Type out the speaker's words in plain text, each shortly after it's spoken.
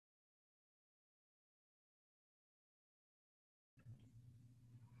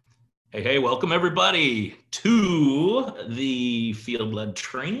Hey, welcome everybody to the field-led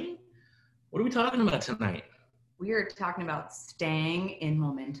training. What are we talking about tonight? We are talking about staying in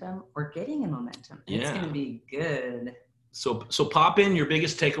momentum or getting in momentum. And It's going to be good. So pop in your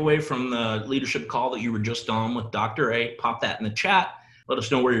biggest takeaway from the leadership call that you were just on with Dr. A. Pop that in the chat. Let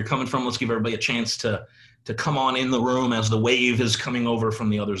us know where you're coming from. Let's give everybody a chance to come on in the room as the wave is coming over from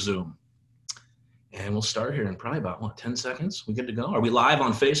the other Zoom. And we'll start here in probably about, 10 seconds? We good to go? Are we live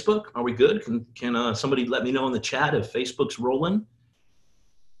on Facebook? Are we good? Can somebody let me know in the chat if Facebook's rolling?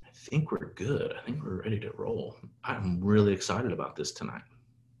 I think we're good. I think we're ready to roll. I'm really excited about this tonight.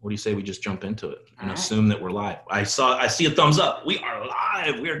 What do you say we just jump into it and assume that we're live? I see a thumbs up. We are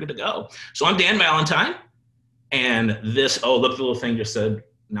live. We are good to go. So I'm Dan Valentine. And this, look, the little thing just said,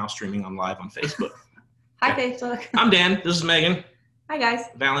 now streaming on live on Facebook. Hi, Facebook. I'm Dan. This is Megan. Hi, guys.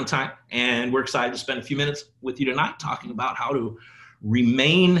 Valentine. And we're excited to spend a few minutes with you tonight talking about how to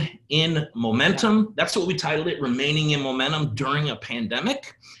remain in momentum. Yeah. That's what we titled it, Remaining in Momentum During a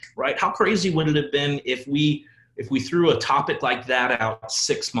Pandemic, right? How crazy would it have been if we threw a topic like that out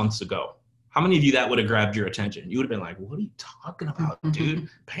 6 months ago? How many of you that would have grabbed your attention? You would have been like, what are you talking about, dude?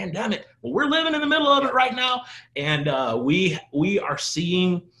 Pandemic. Well, we're living in the middle of it right now. And we are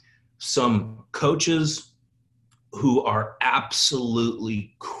seeing some coaches who are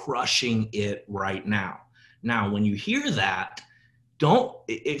absolutely crushing it right now. Now, when you hear that,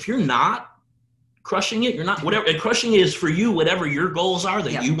 if you're not crushing it, you're not, whatever, and crushing is for you, whatever your goals are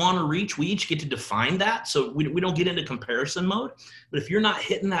that you want to reach, we each get to define that. So we don't get into comparison mode. But if you're not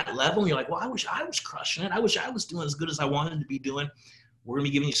hitting that level and you're like, well, I wish I was crushing it. I wish I was doing as good as I wanted to be doing. We're going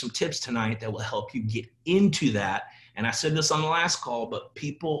to be giving you some tips tonight that will help you get into that. And I said this on the last call, but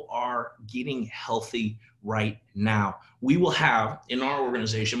people are getting healthy right now. We will have in our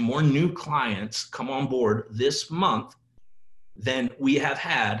organization more new clients come on board this month than we have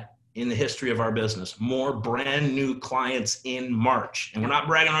had in the history of our business. More brand new clients in March. And we're not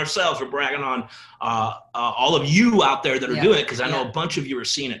bragging on ourselves, we're bragging on all of you out there that are doing it, because I know a bunch of you are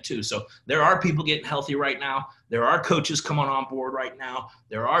seeing it too. So there are people getting healthy right now. There are coaches coming on board right now.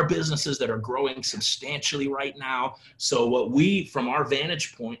 There are businesses that are growing substantially right now. So what we, from our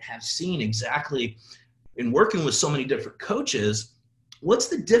vantage point, have seen exactly in working with so many different coaches, what's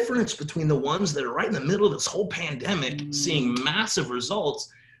the difference between the ones that are right in the middle of this whole pandemic, seeing massive results,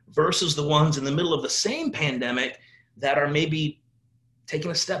 versus the ones in the middle of the same pandemic that are maybe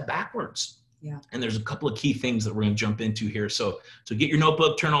taking a step backwards? Yeah. And there's a couple of key things that we're going to jump into here. So get your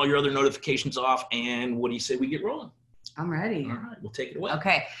notebook, turn all your other notifications off, and what do you say we get rolling? I'm ready. All right, we'll take it away.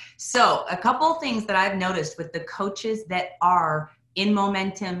 Okay. So a couple of things that I've noticed with the coaches that are in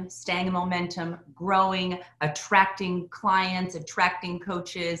momentum, staying in momentum, growing, attracting clients, attracting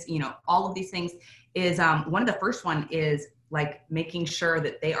coaches, all of these things is one of the first one is like making sure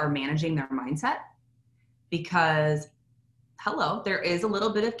that they are managing their mindset, because there is a little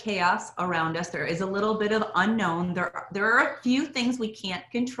bit of chaos around us. There is a little bit of unknown. There are a few things we can't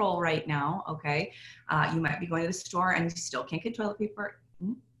control right now. Okay. You might be going to the store and you still can't get toilet paper.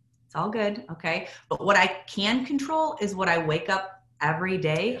 It's all good. Okay. But what I can control is what I wake up every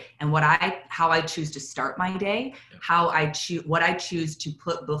day and how I choose to start my day, what I choose to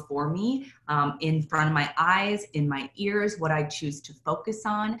put before me, in front of my eyes, in my ears, what I choose to focus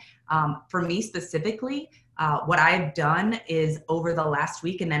on. For me specifically, what I've done is over the last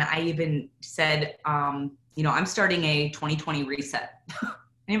week, and then I even said, I'm starting a 2020 reset.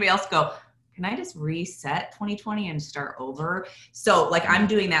 Anybody else go, can I just reset 2020 and start over? So I'm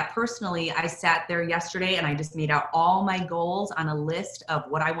doing that personally. I sat there yesterday and I just made out all my goals on a list of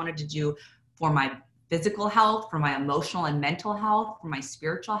what I wanted to do for my physical health, for my emotional and mental health, for my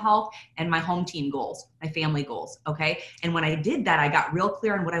spiritual health, and my home team goals, my family goals. Okay. And when I did that, I got real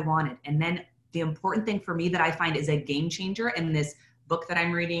clear on what I wanted. And then the important thing for me that I find is a game changer in this book that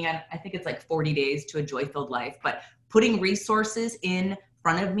I'm reading, and I think it's 40 Days to a Joy-Filled Life, but putting resources in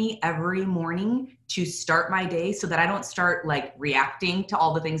front of me every morning to start my day so that I don't start reacting to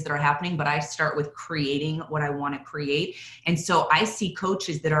all the things that are happening, but I start with creating what I want to create. And so I see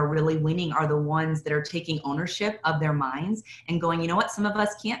coaches that are really winning are the ones that are taking ownership of their minds and going, you know what, some of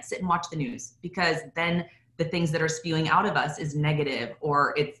us can't sit and watch the news, because then the things that are spewing out of us is negative,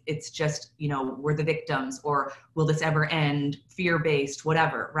 or it's just, we're the victims, or will this ever end, fear-based,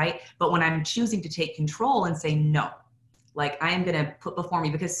 whatever, right? But when I'm choosing to take control and say, no, I am going to put before me,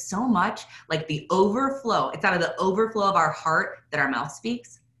 because so much the overflow, it's out of the overflow of our heart that our mouth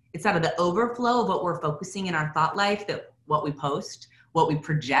speaks. It's out of the overflow of what we're focusing in our thought life, that what we post, what we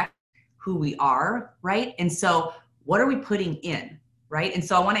project, who we are, right? And so what are we putting in, right? And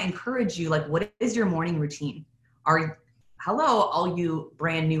so I want to encourage you, what is your morning routine? hello, all you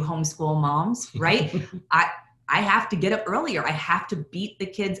brand new homeschool moms, right? I have to get up earlier. I have to beat the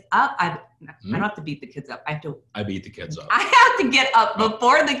kids up. I don't have to beat the kids up. I beat the kids up. I have to get up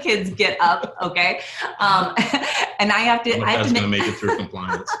before the kids get up. Okay. And I have to, that's going to make it through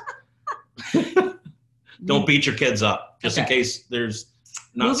compliance. Don't beat your kids up just in case there's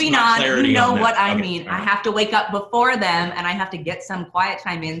moving on, you know what I mean. I have to wake up before them, and I have to get some quiet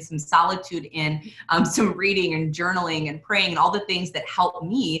time in, some solitude in, some reading and journaling and praying and all the things that help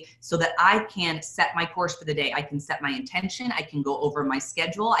me so that I can set my course for the day. I can set my intention. I can go over my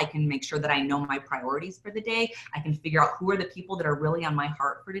schedule. I can make sure that I know my priorities for the day. I can figure out who are the people that are really on my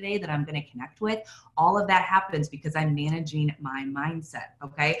heart for today that I'm going to connect with. All of that happens because I'm managing my mindset.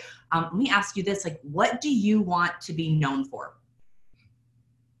 Okay. Let me ask you this, like, what do you want to be known for?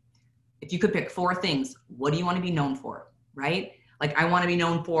 If you could pick 4 things, what do you want to be known for, right? Like, I want to be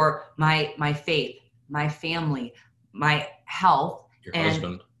known for my faith, my family, my health. Your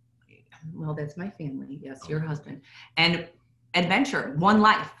husband. Well, that's my family. Yes, your husband. And adventure, one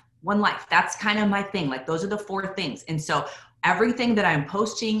life. That's kind of my thing. Like, those are the 4 things. And so everything that I'm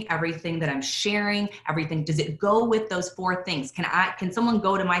posting, everything that I'm sharing, everything, does it go with those 4 things? Can someone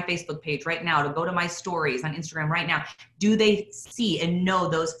go to my Facebook page right now, to go to my stories on Instagram right now? Do they see and know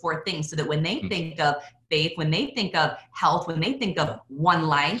those 4 things so that when they think of faith, when they think of health, when they think of one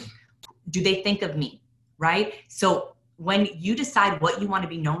life, do they think of me, right? So when you decide what you want to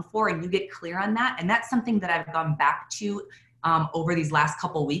be known for and you get clear on that, and that's something that I've gone back to over these last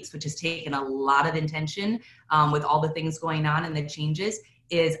couple weeks, which has taken a lot of intention with all the things going on and the changes,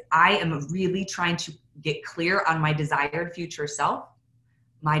 is I am really trying to get clear on my desired future self,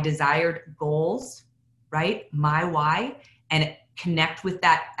 my desired goals, right? My why, and connect with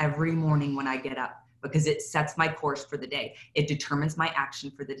that every morning when I get up, because it sets my course for the day. It determines my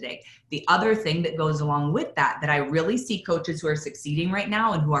action for the day. The other thing that goes along with that I really see coaches who are succeeding right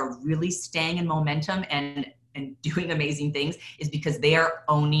now and who are really staying in momentum and doing amazing things is because they are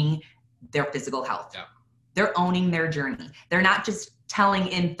owning their physical health. Yeah. They're owning their journey. They're not just telling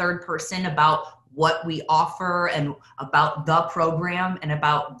in third person about what we offer and about the program and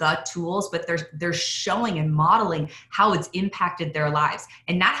about the tools, but they're showing and modeling how it's impacted their lives,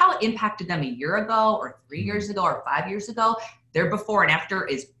 and not how it impacted them a year ago or 3 years ago or 5 years ago. Their before and after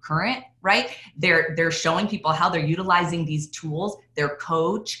is current, right? They're showing people how they're utilizing these tools, their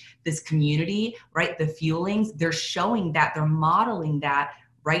coach, this community, right? The fuelings, they're showing that, they're modeling that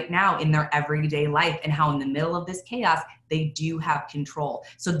right now in their everyday life, and how in the middle of this chaos, they do have control.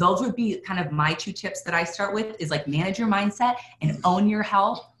 So those would be kind of my 2 tips that I start with, is like, manage your mindset and own your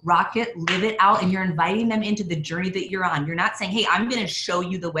health, rock it, live it out. And you're inviting them into the journey that you're on. You're not saying, hey, I'm going to show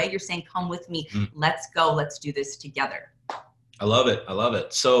you the way. You're saying, come with me. Let's go. Let's do this together. I love it. I love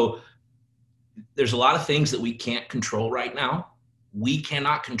it. So there's a lot of things that we can't control right now. We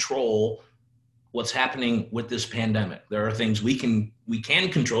cannot control what's happening with this pandemic. There are things we can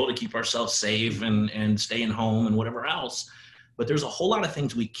control to keep ourselves safe and stay in home and whatever else, but there's a whole lot of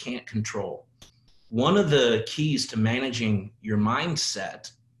things we can't control. One of the keys to managing your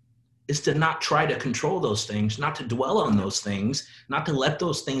mindset is to not try to control those things, not to dwell on those things, not to let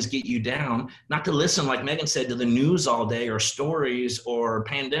those things get you down, not to listen, like Megan said, to the news all day, or stories, or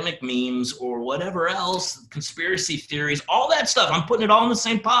pandemic memes, or whatever else, conspiracy theories, all that stuff. I'm putting it all in the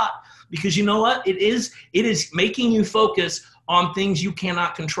same pot, because you know what? It is making you focus on things you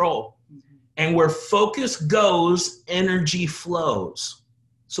cannot control. And where focus goes, energy flows.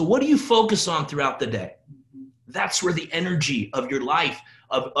 So what do you focus on throughout the day? That's where the energy of your life,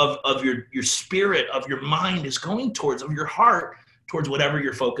 of your spirit, of your mind is going towards, of your heart, towards whatever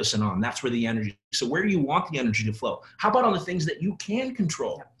you're focusing on. That's where the energy. So where do you want the energy to flow? How about on the things that you can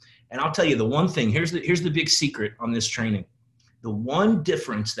control? And I'll tell you the one thing, here's the big secret on this training. The one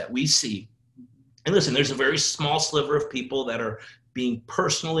difference that we see, and listen, there's a very small sliver of people that are being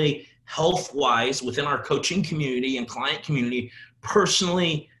personally health-wise within our coaching community and client community,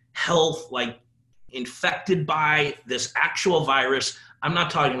 personally health, like infected by this actual virus. I'm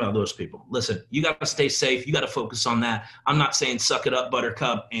not talking about those people. Listen, you got to stay safe. You got to focus on that. I'm not saying suck it up,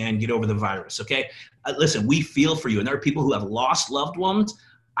 buttercup, and get over the virus, okay? Listen, we feel for you. And there are people who have lost loved ones.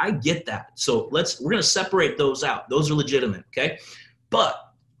 I get that. So we're going to separate those out. Those are legitimate, okay? But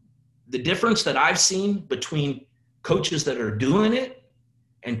the difference that I've seen between coaches that are doing it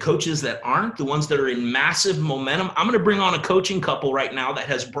and coaches that aren't, the ones that are in massive momentum, I'm going to bring on a coaching couple right now that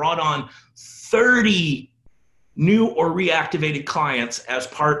has brought on 30 new or reactivated clients as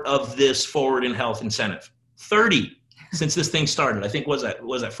part of this Forward in Health incentive. 30 since this thing started. I think was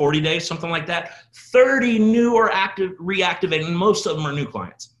that 40 days, something like that. 30 new or reactivated, and most of them are new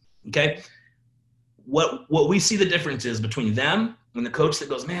clients. Okay. what we see the difference is between them and the coach that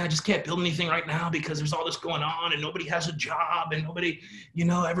goes, man, I just can't build anything right now because there's all this going on and nobody has a job and nobody,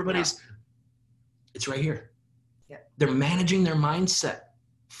 everybody's, it's right here. Yeah. They're managing their mindset,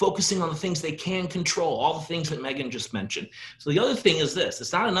 focusing on the things they can control, all the things that Megan just mentioned. So the other thing is this,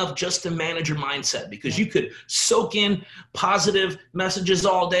 it's not enough just to manage your mindset, because you could soak in positive messages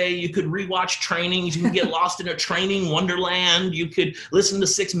all day. You could rewatch trainings. You can get lost in a training wonderland. You could listen to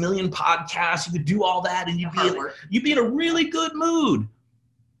 6 million podcasts. You could do all that and you'd be in a really good mood,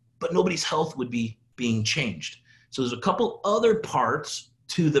 but nobody's health would be being changed. So there's a couple other parts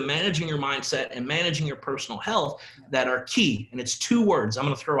to the managing your mindset and managing your personal health that are key. And it's 2 words I'm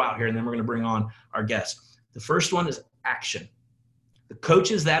going to throw out here, and then we're going to bring on our guests. The first one is action. The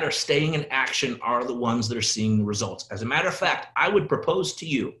coaches that are staying in action are the ones that are seeing the results. As a matter of fact, I would propose to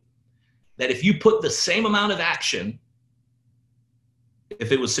you that if you put the same amount of action,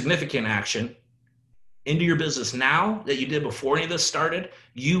 if it was significant action, into your business now that you did before any of this started,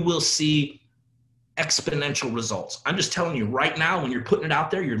 you will see exponential results. I'm just telling you right now, when you're putting it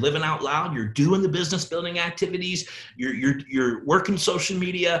out there, you're living out loud, you're doing the business building activities, you're working social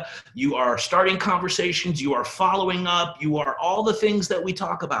media, you are starting conversations, you are following up, you are all the things that we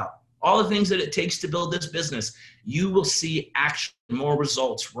talk about, all the things that it takes to build this business. You will see actually more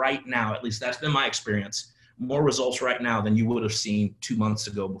results right now. At least that's been my experience. More results right now than you would have seen 2 months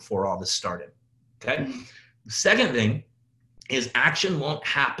ago before all this started. Okay. The second thing is action won't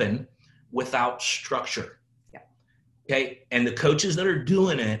happen without structure. Yeah. Okay. And the coaches that are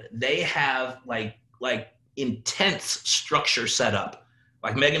doing it, they have like intense structure set up.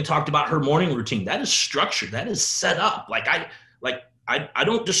 Like Megan talked about her morning routine. That is structured. That is set up. I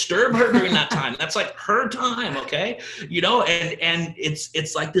don't disturb her during that time. That's like her time. Okay. And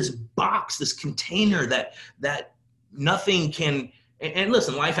it's like this box, this container that nothing can, and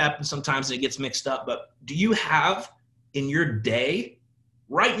listen, life happens sometimes and it gets mixed up, but do you have in your day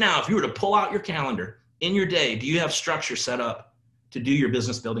right now, if you were to pull out your calendar in your day, do you have structure set up to do your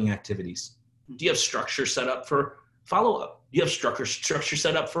business building activities? Do you have structure set up for follow-up? Do you have structure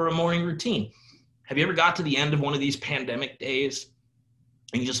set up for a morning routine? Have you ever got to the end of one of these pandemic days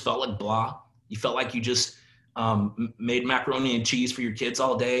and you just felt like blah? You felt like you just made macaroni and cheese for your kids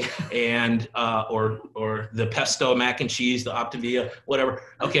all day, and or the pesto mac and cheese, the Optavia, whatever.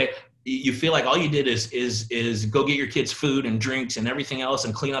 Okay. You feel like all you did is go get your kids food and drinks and everything else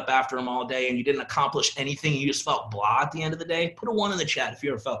and clean up after them all day, and you didn't accomplish anything. You just felt blah at the end of the day. Put a 1 in the chat if you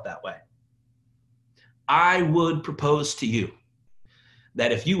ever felt that way. I would propose to you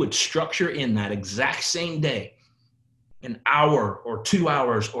that if you would structure in that exact same day, an hour or 2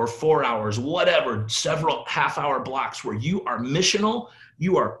 hours or 4 hours, whatever, several half-hour blocks where you are missional,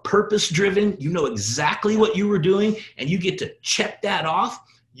 you are purpose-driven, you know exactly what you were doing, and you get to check that off,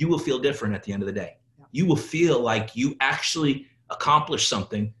 you will feel different at the end of the day. You will feel like you actually accomplished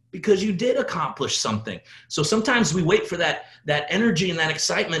something because you did accomplish something. So sometimes we wait for that energy and that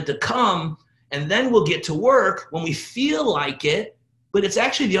excitement to come, and then we'll get to work when we feel like it, but it's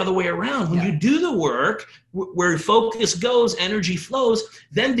actually the other way around. When you do the work, where focus goes, energy flows,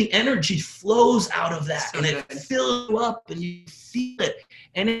 then the energy flows out of that, and it fills you up and you feel it,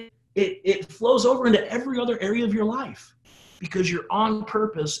 and it flows over into every other area of your life, because you're on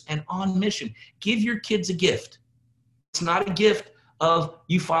purpose and on mission. Give your kids a gift. It's not a gift of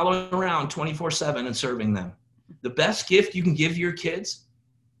you following around 24/7 and serving them. The best gift you can give your kids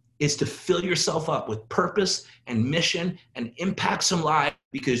is to fill yourself up with purpose and mission and impact some lives,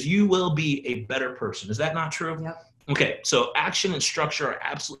 because you will be a better person. Is that not true? Yep. Okay, so action and structure are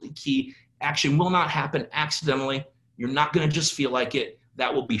absolutely key. Action will not happen accidentally. You're not going to just feel like it.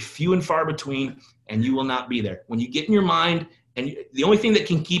 That will be few and far between, and you will not be there. When you get in your mind, and the only thing that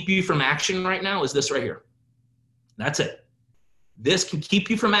can keep you from action right now is this right here. That's it. This can keep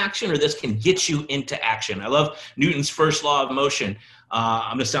you from action, or this can get you into action. I love Newton's first law of motion.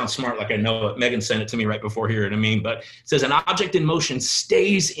 I'm going to sound smart like I know it. Megan sent it to me right before here, but it says an object in motion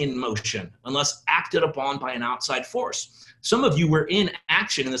stays in motion unless acted upon by an outside force. Some of you were in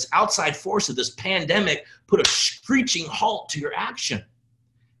action, and this outside force of this pandemic put a screeching halt to your action.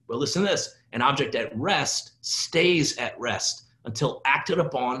 Well, listen to this. An object at rest stays at rest until acted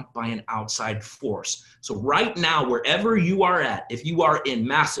upon by an outside force. So right now, wherever you are at, if you are in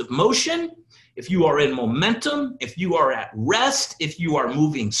massive motion, if you are in momentum, if you are at rest, if you are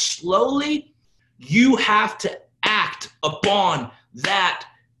moving slowly, you have to act upon that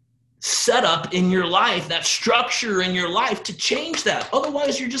setup in your life, that structure in your life, to change that.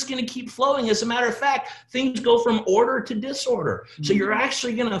 Otherwise, you're just going to keep flowing. As a matter of fact, things go from order to disorder. So you're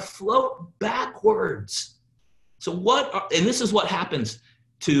actually going to float backwards. So and this is what happens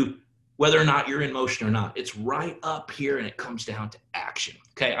to whether or not you're in motion or not. It's right up here, and it comes down to action.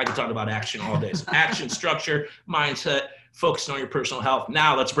 Okay, I can talk about action all day. So action, structure, mindset, focusing on your personal health.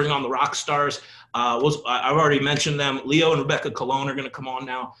 Now let's bring on the rock stars. I've already mentioned them. Leo and Rebecca Colon are going to come on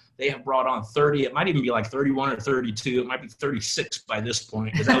now. They have brought on 30. It might even be like 31 or 32. It might be 36 by this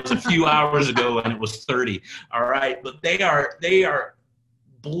point, because that was a few hours ago and it was 30. All right, but they are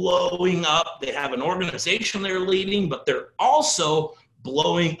blowing up. They have an organization they're leading, but they're also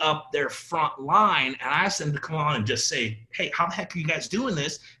blowing up their front line. And I asked them to come on and just say, hey, how the heck are you guys doing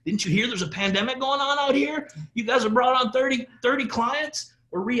this? Didn't you hear there's a pandemic going on out here? You guys have brought on 30 clients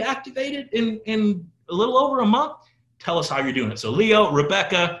or reactivated in a little over a month. Tell us how you're doing it. So Leo,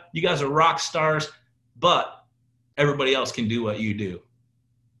 Rebecca, you guys are rock stars, but everybody else can do what you do.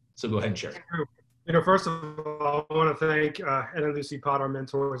 So go ahead and share. First of all, I want to thank Ed and Lucy Potter, our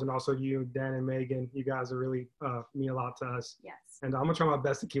mentors, and also you, Dan and Megan. You guys are really mean a lot to us. Yes. And I'm going to try my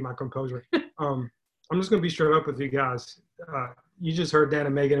best to keep my composure. I'm just going to be straight up with you guys. You just heard Dan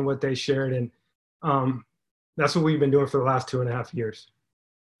and Megan and what they shared, and that's what we've been doing for the last 2.5 years.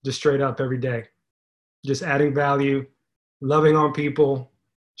 Just straight up every day. Just adding value, loving on people,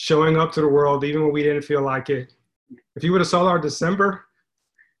 showing up to the world, even when we didn't feel like it. If you would have saw our December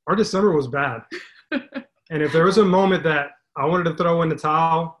was bad. And if there was a moment that I wanted to throw in the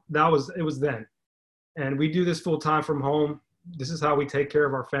towel, it was then. And we do this full time from home. This is how we take care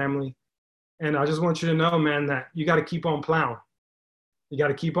of our family. And I just want you to know, man, that you got to keep on plowing. You got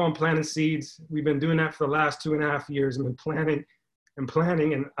to keep on planting seeds. We've been doing that for the last 2.5 years. I've been planting and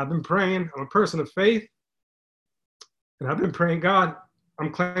planting, and I've been praying. I'm a person of faith. And I've been praying, God,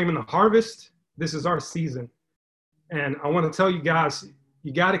 I'm claiming the harvest. This is our season. And I want to tell you guys,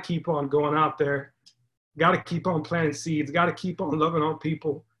 you got to keep on going out there. Got to keep on planting seeds. Got to keep on loving on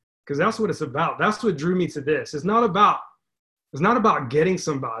people, because that's what it's about. That's what drew me to this. It's not about getting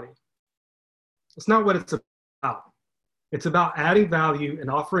somebody. It's not what it's about. It's about adding value and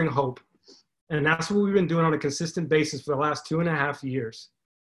offering hope. And that's what we've been doing on a consistent basis for the last 2.5 years.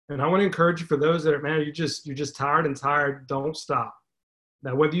 And I want to encourage you, for those that are, man, you're just tired, don't stop.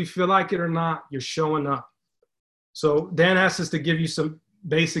 That whether you feel like it or not, you're showing up. So Dan asked us to give you some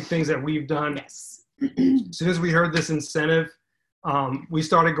basic things that we've done. Yes. As soon as we heard this incentive, we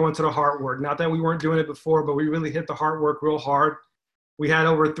started going to the heart work. Not that we weren't doing it before, but we really hit the heart work real hard. We had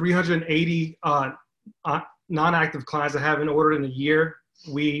over 380 non-active clients that haven't ordered in a year.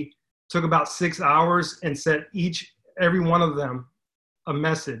 We took about 6 hours and sent every one of them a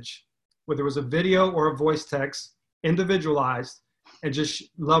message, whether it was a video or a voice text, individualized, and just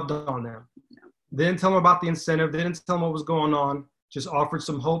loved on them. Didn't tell them about the incentive, didn't tell them what was going on, just offered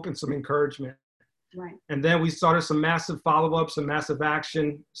some hope and some encouragement. Right. And then we started some massive follow-ups, some massive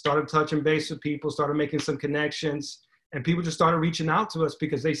action, started touching base with people, started making some connections, and people just started reaching out to us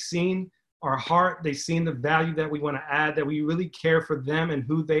because they seen our heart, they seen the value that we want to add, that we really care for them and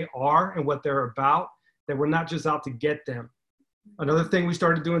who they are and what they're about, that we're not just out to get them. Another thing we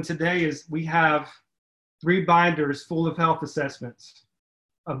started doing today is we have 3 binders full of health assessments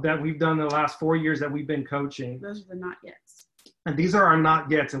that we've done in the last 4 years that we've been coaching. Those are the not yets. And these are our not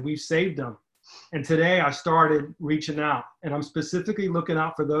yets, and we've saved them. And today I started reaching out, and I'm specifically looking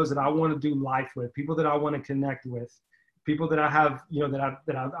out for those that I want to do life with, people that I want to connect with, people that I have,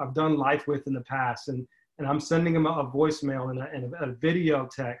 that I've done life with in the past. And I'm sending them a voicemail and a video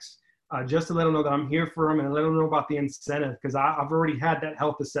text just to let them know that I'm here for them and let them know about the incentive, because I've already had that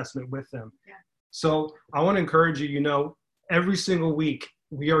health assessment with them. Yeah. So I want to encourage you, every single week,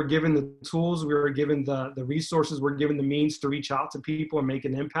 we are given the tools, we are given the resources, we're given the means to reach out to people and make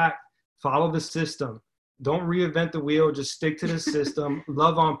an impact. Follow the system. Don't reinvent the wheel. Just stick to the system.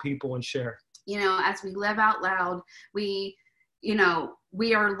 Love on people and share. As we live out loud, we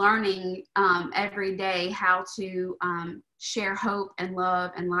are learning every day how to share hope and love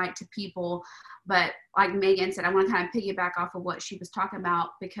and light to people. But like Megan said, I want to kind of piggyback off of what she was talking about,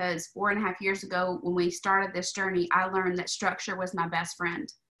 because 4.5 years ago, when we started this journey, I learned that structure was my best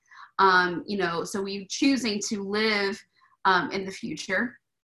friend. So we choosing to live in the future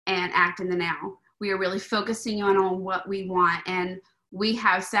and act in the now. We are really focusing on what we want. And we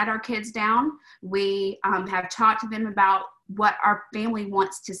have sat our kids down. We have talked to them about what our family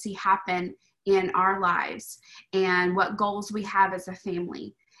wants to see happen in our lives and what goals we have as a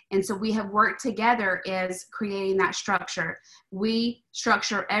family. And so we have worked together as creating that structure. We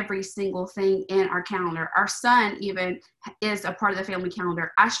structure every single thing in our calendar. Our son even is a part of the family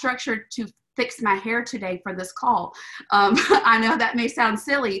calendar. I structured to fix my hair today for this call. I know that may sound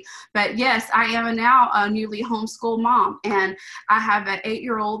silly, but yes, I am now a newly homeschooled mom, and I have an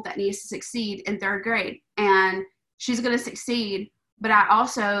 8-year-old that needs to succeed in 3rd grade, and she's going to succeed but I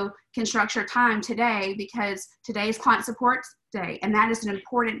also can structure time today because today is client support day, and that is an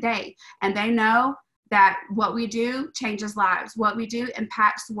important day. And they know that what we do changes lives. What we do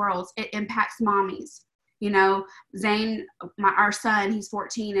impacts worlds. It impacts mommies. You know, Zane, our son, he's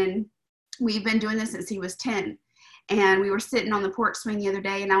 14, and we've been doing this since he was 10. And we were sitting on the porch swing the other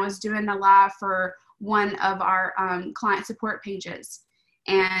day, and I was doing a live for one of our client support pages.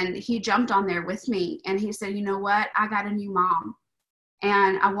 And he jumped on there with me, and he said, you know what? I got a new mom,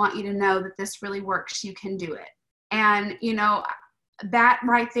 and I want you to know that this really works. You can do it. And, you know, that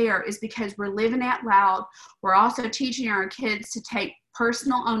right there is because we're living out loud. We're also teaching our kids to take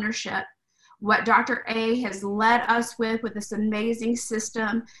personal ownership. What Dr. A has led us with this amazing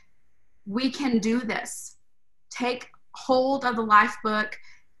system, we can do this. Take hold of the life book,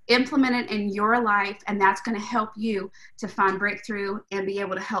 implement it in your life, and that's going to help you to find breakthrough and be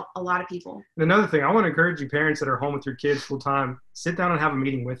able to help a lot of people. Another thing, I want to encourage you parents that are home with your kids full time, sit down and have a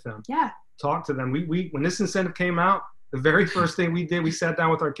meeting with them. Yeah. Talk to them. We when this incentive came out, the very first thing we did, we sat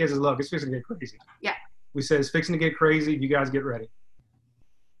down with our kids and look, it's fixing to get crazy. Yeah. We said, it's fixing to get crazy. You guys get ready.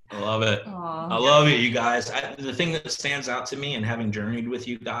 I love it. Aww. I love it, you guys. The thing that stands out to me, and having journeyed with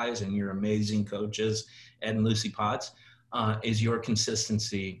you guys and your amazing coaches, Ed and Lucy Potts, is your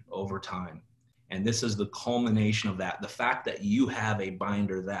consistency over time. And this is the culmination of that. The fact that you have a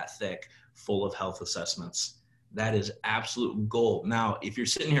binder that thick full of health assessments, that is absolute gold. Now, if you're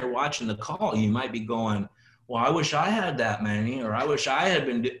sitting here watching the call, you might be going, well, I wish I had that many, or I wish I had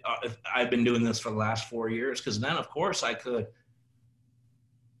been, I've been doing this for the last 4 years, because then of course I could.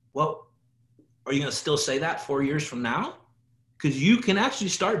 Well, are you going to still say that 4 years from now? Because you can actually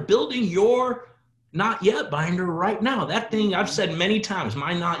start building your not yet binder right now. That thing I've said many times,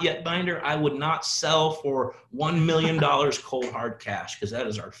 my not yet binder, I would not sell for $1 million cold hard cash, because that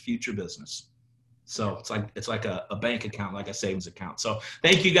is our future business. So it's like a bank account, like a savings account. So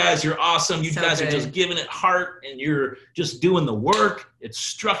thank you guys. You're awesome. You guys are just giving it heart, and you're just doing the work. It's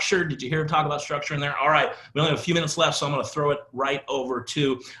structured. Did you hear him talk about structure in there? All right. We only have a few minutes left, so I'm going to throw it right over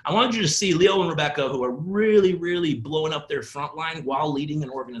to, I wanted you to see Leo and Rebecca, who are really, really blowing up their front line while leading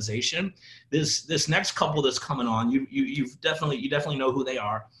an organization. This next couple that's coming on, you definitely know who they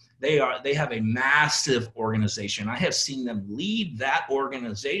are. They have a massive organization. I have seen them lead that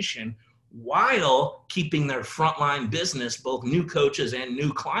organization while keeping their frontline business, both new coaches and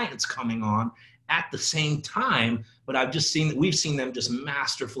new clients coming on at the same time. But we've seen them just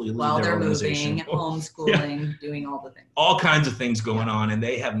masterfully lead their organization. While they're moving, homeschooling, doing all the things. All kinds of things going on, and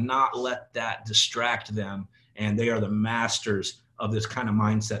they have not let that distract them. And they are the masters of this kind of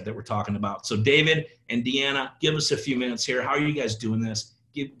mindset that we're talking about. So David and Deanna, give us a few minutes here. How are you guys doing this?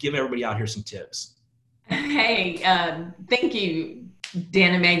 Give everybody out here some tips. Hey, thank you,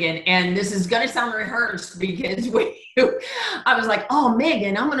 Dan and Megan. And this is going to sound rehearsed because I was like, oh,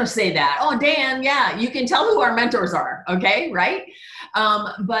 Megan, I'm going to say that. Oh, Dan, yeah, you can tell who our mentors are. Okay, right?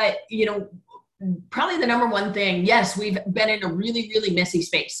 But, you know, probably the number one thing, yes, we've been in a really, really messy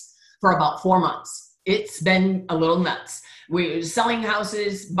space for about 4 months. It's been a little nuts. We're selling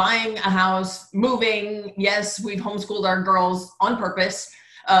houses, buying a house, moving. Yes, we've homeschooled our girls on purpose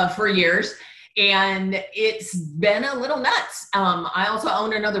for years. And it's been a little nuts. I also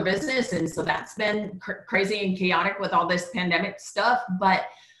own another business, and so that's been crazy and chaotic with all this pandemic stuff. But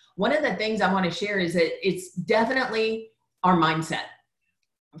one of the things I want to share is that it's definitely our mindset.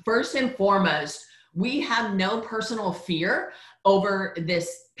 First and foremost, we have no personal fear over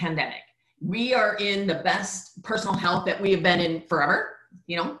this pandemic. We are in the best personal health that we have been in forever.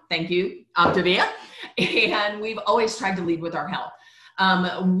 You know, thank you, Optavia. And we've always tried to lead with our health.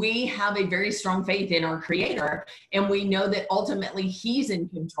 We have a very strong faith in our creator, and we know that ultimately he's in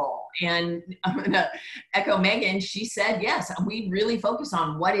control. And I'm going to echo Megan. She said, yes, we really focus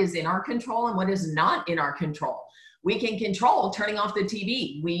on what is in our control and what is not in our control. We can control turning off the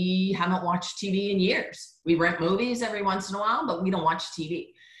TV. We haven't watched TV in years. We rent movies every once in a while, but we don't watch TV.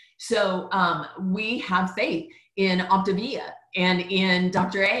 So we have faith in Optavia and in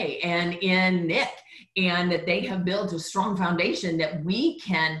Dr. A and in Nick, and that they have built a strong foundation that we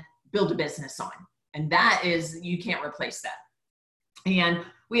can build a business on. And that is, you can't replace that. And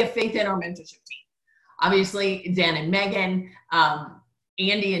we have faith in our mentorship team. Obviously, Dan and Megan,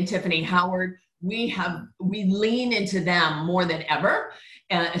 Andy and Tiffany Howard, we lean into them more than ever,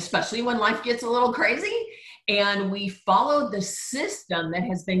 especially when life gets a little crazy. And we follow the system that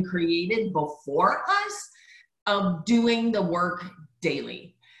has been created before us of doing the work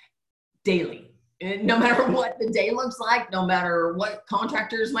daily. No matter what the day looks like, no matter what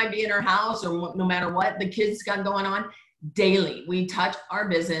contractors might be in our house, or no matter what the kids got going on, daily. We touch our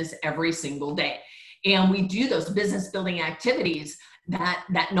business every single day. And we do those business building activities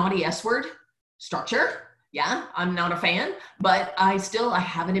that naughty S word, structure. Yeah, I'm not a fan, but I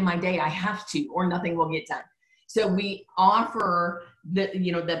have it in my day. I have to, or nothing will get done. So we offer the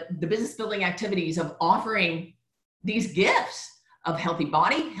business building activities of offering these gifts of healthy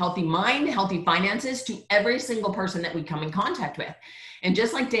body, healthy mind, healthy finances to every single person that we come in contact with. And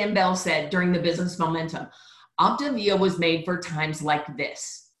just like Dan Bell said during the Business Momentum, Optavia was made for times like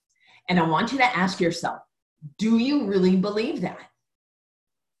this. And I want you to ask yourself, do you really believe that?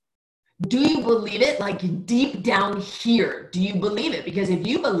 Do you believe it like deep down here? Do you believe it? Because if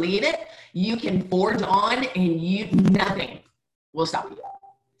you believe it, you can forge on and nothing will stop you.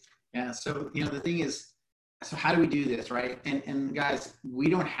 Yeah. So, the thing is, so how do we do this, right? And guys, we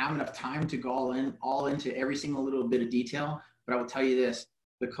don't have enough time to go all into every single little bit of detail, but I will tell you this,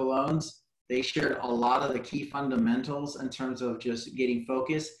 the Colognes, they shared a lot of the key fundamentals in terms of just getting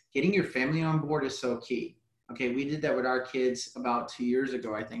focused. Getting your family on board is so key. Okay, we did that with our kids about 2 years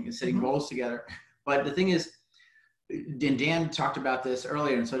ago, I think, and setting goals together. But the thing is, and Dan talked about this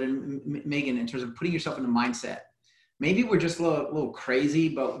earlier, and so did Megan, in terms of putting yourself in a mindset. Maybe we're just a little crazy,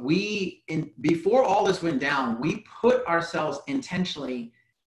 but before all this went down, we put ourselves intentionally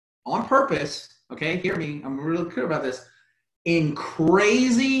on purpose, okay, hear me, I'm really clear about this, in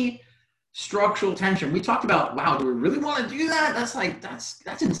crazy structural tension. We talked about, wow, do we really want to do that?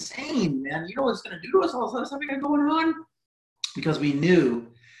 That's insane, man. You know what it's going to do to us, all this other stuff we got going on? Because we knew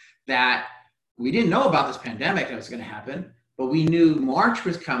that we didn't know about this pandemic that was going to happen, but we knew March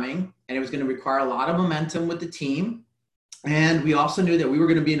was coming and it was going to require a lot of momentum with the team. And we also knew that we were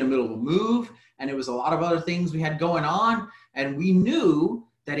going to be in the middle of a move, and it was a lot of other things we had going on. And we knew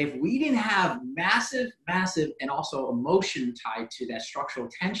that if we didn't have massive, and also emotion tied to that structural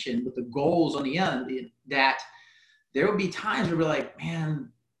tension with the goals on the end, that there would be times where we're like,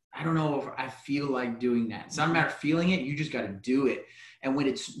 man, I don't know if I feel like doing that. It's not a matter of feeling it. You just got to do it. And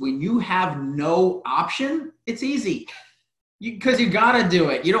when you have no option, it's easy because you got to do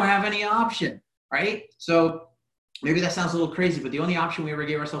it. You don't have any option, right? So maybe that sounds a little crazy, but the only option we ever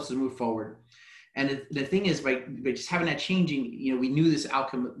gave ourselves is to move forward. And the thing is, by just having that changing, we knew this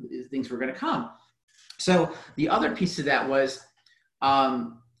outcome, things were going to come. So the other piece of that was,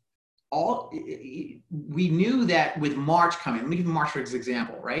 we knew that with March coming, let me give March for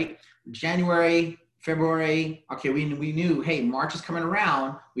example, right? January, February, okay, we knew, hey, March is coming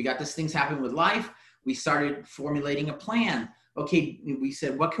around. We got this things happening with life. We started formulating a plan. Okay, we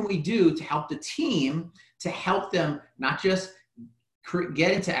said, what can we do to help the team, to help them not just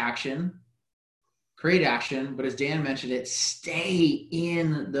get into action, create action, but as Dan mentioned it, stay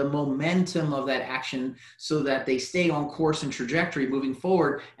in the momentum of that action so that they stay on course and trajectory moving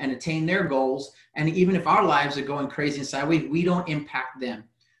forward and attain their goals. And even if our lives are going crazy and sideways, we don't impact them,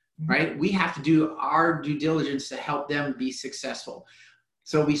 right? We have to do our due diligence to help them be successful.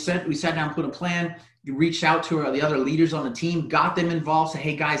 So we sat down, put a plan, reached out to the other leaders on the team, got them involved, said,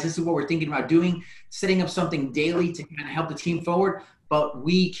 hey guys, this is what we're thinking about doing, setting up something daily to kind of help the team forward, but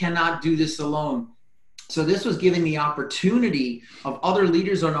we cannot do this alone. So this was giving the opportunity of other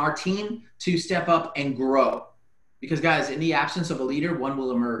leaders on our team to step up and grow. Because guys, in the absence of a leader, one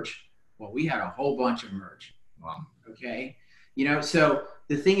will emerge. Well, we had a whole bunch emerge. Wow. Okay. So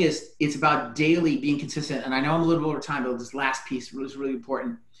the thing is, it's about daily being consistent. And I know I'm a little bit over time, but this last piece was really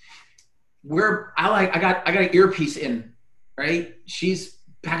important. I got an earpiece in, right? She's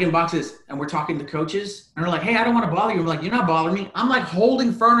packing boxes and we're talking to coaches and we're like, hey, I don't want to bother you. I'm like, you're not bothering me. I'm like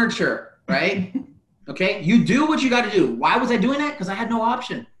holding furniture, right? Okay. You do what you got to do. Why was I doing that? Because I had no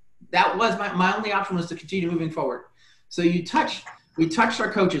option. That was my only option was to continue moving forward. So we touched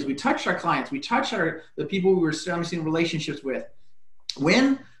our coaches, we touched our clients, we touched the people we were establishing relationships with.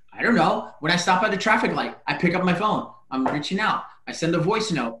 When I stop at the traffic light, I pick up my phone. I'm reaching out. I send a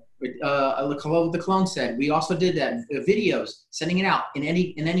voice note. The Colognes said. We also did that, videos, sending it out in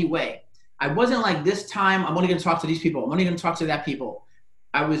any way. I wasn't like, this time I'm only going to talk to these people. I'm only going to talk to that people.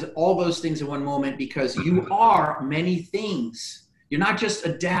 I was all those things in one moment because you are many things. You're not just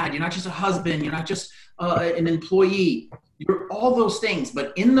a dad. You're not just a husband. You're not just an employee. You're all those things.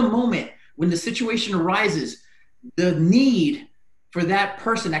 But in the moment, when the situation arises, the need for that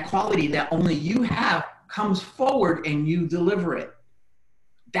person, that quality that only you have comes forward and you deliver it.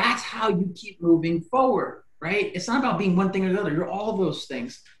 That's how you keep moving forward, right? It's not about being one thing or the other. You're all those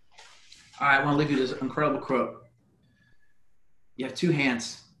things. All right, I want to leave you this incredible quote. You have two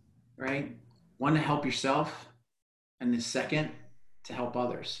hands, right? One to help yourself, and the second to help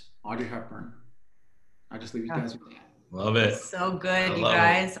others. Audrey Hepburn. I'll just leave you guys with that. Love it. So good, you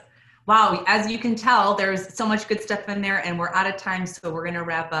guys. Wow, as you can tell, there's so much good stuff in there, and we're out of time, so we're going to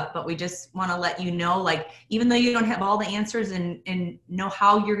wrap up. But we just want to let you know, like, even though you don't have all the answers and know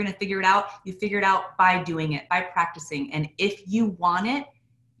how you're going to figure it out, you figure it out by doing it, by practicing. And if you want it,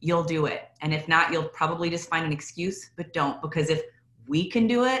 you'll do it. And if not, you'll probably just find an excuse, but don't, because if we can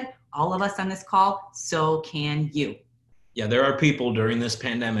do it, all of us on this call, so can you. Yeah, there are people during this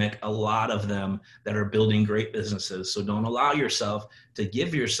pandemic, a lot of them, that are building great businesses. So don't allow yourself to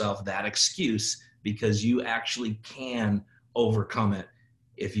give yourself that excuse, because you actually can overcome it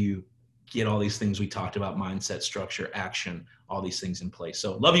if you get all these things we talked about: mindset, structure, action, all these things in place.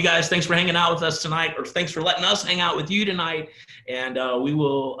 So love you guys. Thanks for hanging out with us tonight, or thanks for letting us hang out with you tonight. And we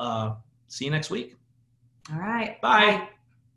will see you next week. All right. Bye.